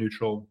carbon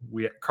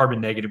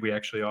negative we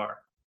actually are.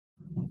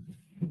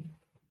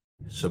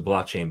 So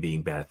blockchain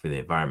being bad for the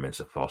environment is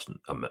a false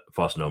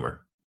nomer.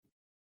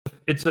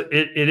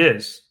 It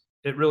is.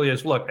 It really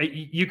is. Look,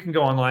 you can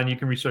go online, you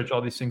can research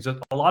all these things. A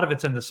lot of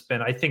it's in the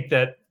spin. I think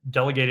that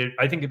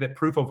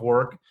proof of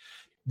work,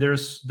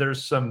 there's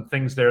some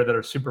things there that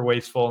are super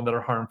wasteful and that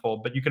are harmful,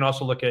 but you can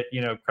also look at,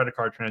 credit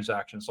card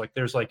transactions. Like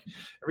there's like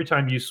every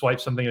time you swipe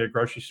something at a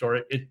grocery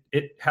store,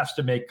 it has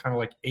to make kind of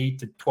like 8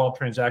 to 12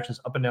 transactions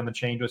up and down the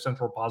chain to a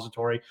central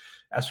repository,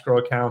 escrow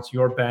accounts,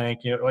 your bank,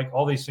 like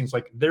all these things.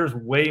 Like there's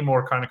way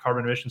more kind of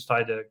carbon emissions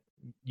tied to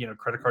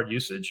credit card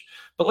usage.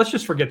 But let's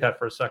just forget that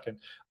for a second.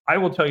 I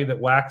will tell you that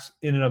wax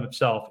in and of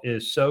itself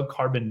is so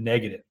carbon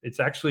negative. It's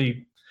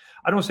actually,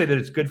 I don't say that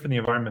it's good for the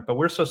environment, but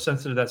we're so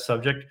sensitive to that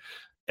subject.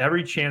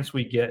 Every chance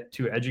we get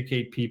to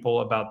educate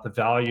people about the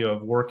value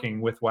of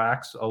working with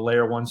wax, a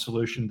layer 1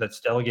 solution that's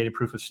delegated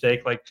proof of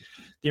stake, like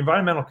the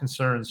environmental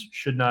concerns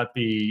should not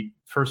be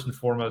first and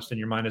foremost in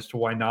your mind as to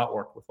why not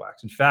work with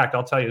wax. In fact,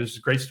 I'll tell you, this is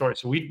a great story.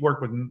 So we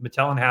worked with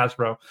Mattel and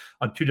Hasbro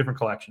on 2 different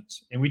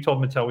collections. And we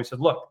told Mattel, we said,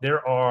 look,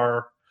 there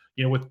are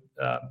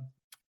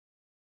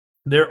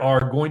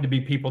going to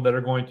be people that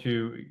are going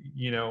to,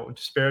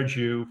 disparage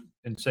you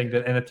and saying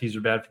that NFTs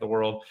are bad for the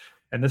world.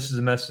 And this is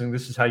a messaging.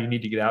 This is how you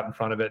need to get out in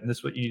front of it. And this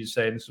is what you need to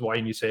say. And this is why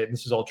you need to say it. And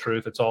this is all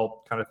truth. It's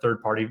all kind of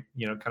third party,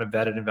 kind of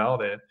vetted and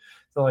validated.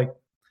 So like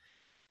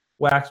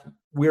wax,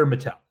 we're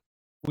Mattel.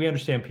 We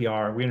understand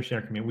PR. We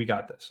understand our community. We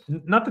got this.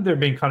 Not that they're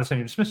being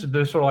condescending or dismissive.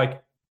 They're sort of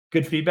like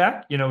good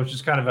feedback, which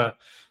is kind of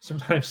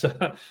sometimes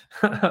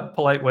a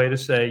polite way to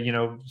say,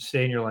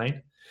 stay in your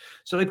lane.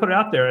 So they put it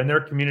out there in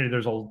their community.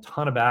 There's a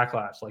ton of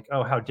backlash, like,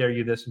 oh, how dare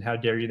you this and how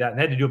dare you that. And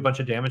they had to do a bunch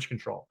of damage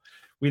control.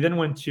 We then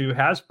went to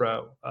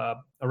Hasbro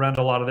around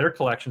a lot of their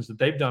collections that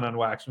they've done on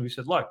wax. And we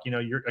said, look,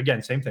 you're,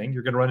 again, same thing.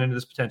 You're going to run into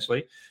this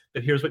potentially,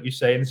 but here's what you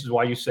say. And this is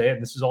why you say it.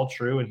 And this is all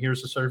true. And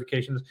here's the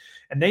certifications.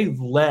 And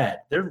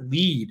their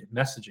lead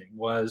messaging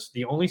was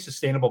the only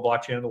sustainable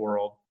blockchain in the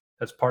world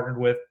that's partnered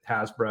with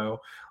Hasbro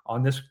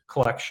on this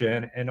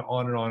collection and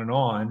on and on and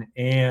on.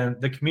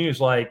 And the community is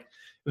like,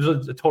 it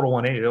was a total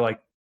 180. They're like,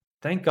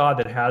 thank God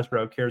that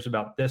Hasbro cares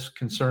about this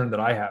concern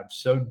that I have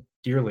so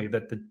dearly,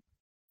 that the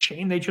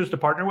chain they chose to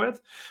partner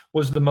with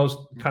was the most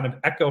kind of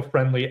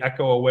eco-friendly,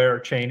 eco-aware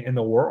chain in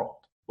the world.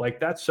 Like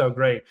that's so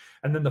great.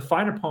 And then the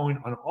finer point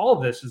on all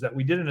of this is that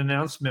we did an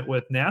announcement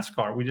with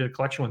NASCAR. We did a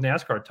collection with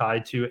NASCAR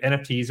tied to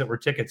NFTs that were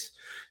tickets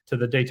to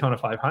the Daytona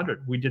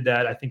 500. We did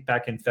that, I think,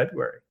 back in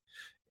February.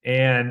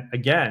 And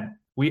again,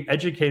 we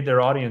educate their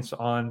audience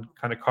on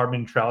kind of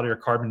carbon neutrality or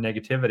carbon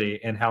negativity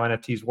and how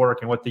NFTs work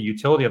and what the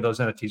utility of those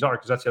NFTs are,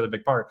 because that's the other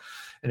big part.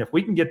 And if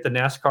we can get the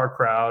NASCAR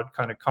crowd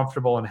kind of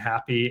comfortable and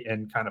happy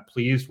and kind of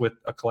pleased with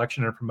a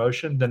collection and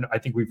promotion, then I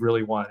think we've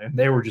really won. And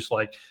they were just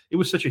like, it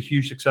was such a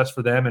huge success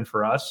for them and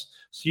for us.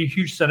 So a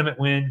huge sentiment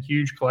win,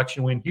 huge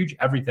collection win, huge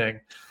everything.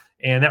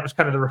 And that was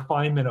kind of the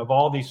refinement of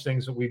all these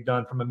things that we've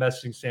done from a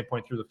messaging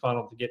standpoint through the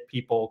funnel to get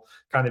people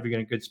kind of in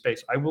a good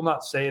space. I will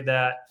not say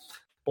that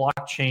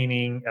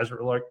blockchaining as it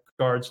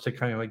regards to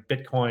kind of like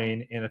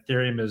Bitcoin and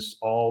Ethereum is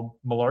all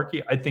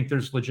malarkey. I think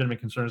there's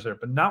legitimate concerns there,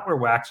 but not where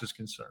wax is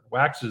concerned.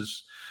 Wax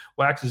is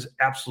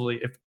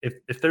absolutely,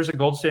 if there's a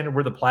gold standard,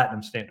 we're the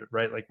platinum standard,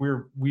 right? Like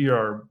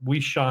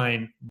we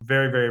shine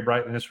very, very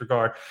brightly in this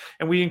regard.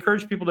 And we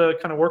encourage people to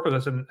kind of work with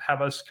us and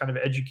have us kind of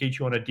educate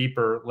you on a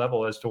deeper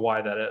level as to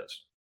why that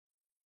is.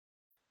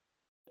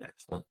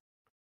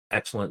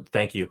 Excellent.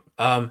 Thank you.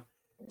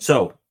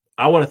 So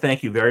I want to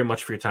thank you very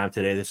much for your time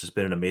today. This has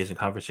been an amazing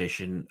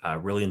conversation. I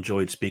really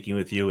enjoyed speaking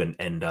with you, and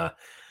I'm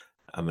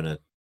gonna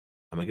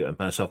get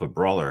myself a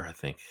brawler, I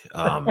think.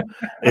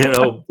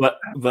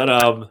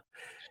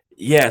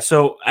 Yeah.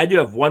 So I do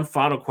have one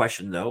final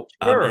question though.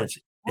 Sure. It's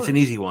an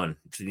easy one.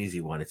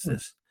 It's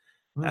this.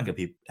 How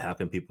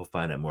can people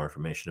find out more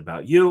information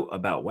about you,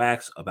 about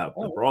wax, about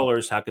the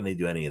brawlers? How can they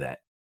do any of that?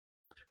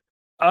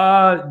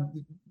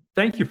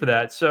 Thank you for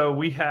that. So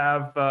we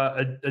have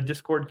a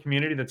Discord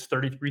community that's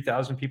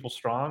 33,000 people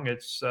strong.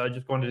 It's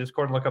just going to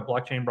Discord and look up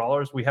Blockchain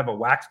Brawlers. We have a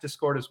Wax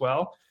Discord as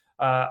well.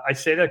 I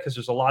say that because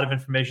there's a lot of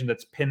information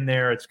that's pinned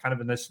there. It's kind of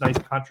in this nice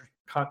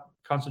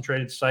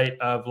concentrated site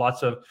of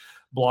lots of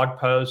blog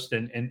posts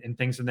and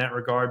things in that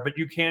regard. But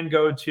you can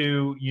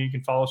you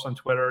can follow us on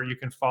Twitter. You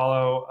can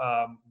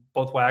follow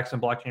both Wax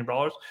and Blockchain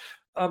Brawlers.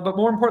 But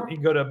more importantly, you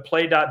can go to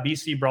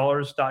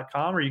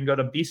play.bcbrawlers.com or you can go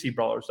to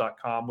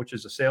bcbrawlers.com, which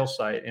is a sales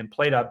site, and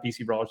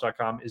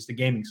play.bcbrawlers.com is the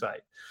gaming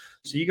site.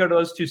 So you go to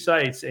those two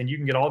sites and you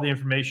can get all the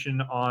information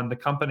on the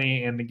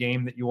company and the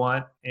game that you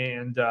want.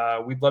 And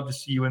we'd love to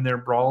see you in there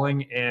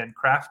brawling and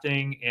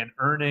crafting and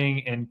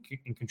earning and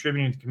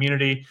contributing to the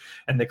community,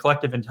 and the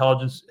collective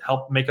intelligence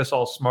help make us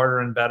all smarter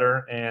and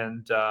better.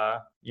 And,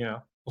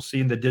 we'll see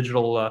you in the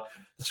digital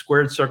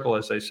squared circle,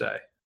 as they say.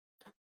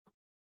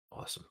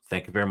 Awesome.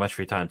 Thank you very much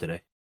for your time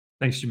today.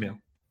 Thanks, Jamil.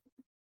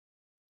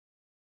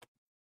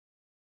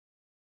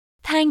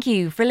 Thank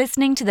you for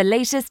listening to the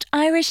latest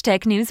Irish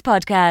Tech News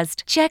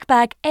podcast. Check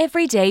back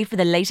every day for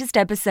the latest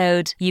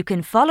episode. You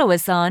can follow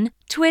us on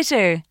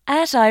Twitter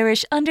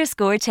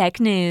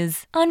 @Irish_Tech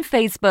News, on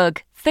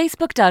Facebook,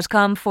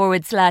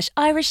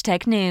 facebook.com/Irish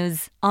Tech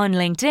News, on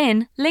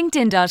LinkedIn,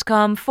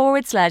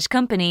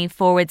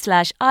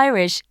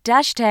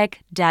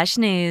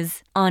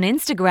 linkedin.com/Irish-Tech-News, on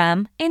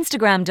Instagram,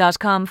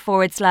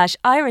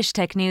 instagram.com/Irish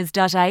Tech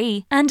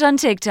News.ie, and on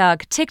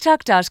TikTok,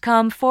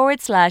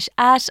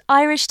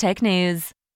 tiktok.com/@Irish Tech News.